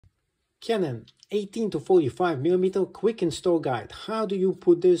Canon 18 to 45mm quick install guide. How do you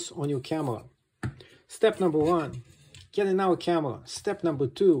put this on your camera? Step number 1, get in our camera. Step number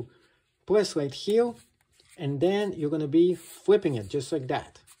 2, press right here, and then you're going to be flipping it just like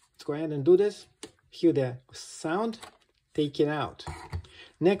that. Let's go ahead and do this. Hear the sound, take it out.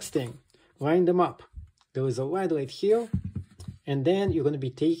 Next thing, line them up. There is a light right here, and then you're going to be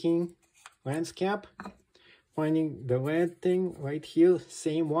taking lens cap, finding the red thing right here,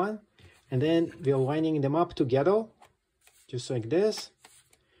 same one, and then we're lining them up together, just like this,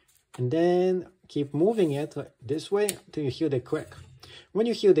 and then keep moving it this way until you hear the click. When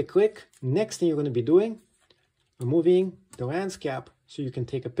you hear the click, next thing you're going to be doing, removing the lens cap so you can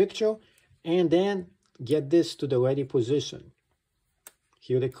take a picture, and then get this to the ready position.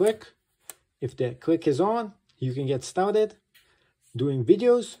 Hear the click. If the click is on, you can get started doing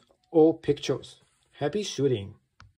videos or pictures. Happy shooting!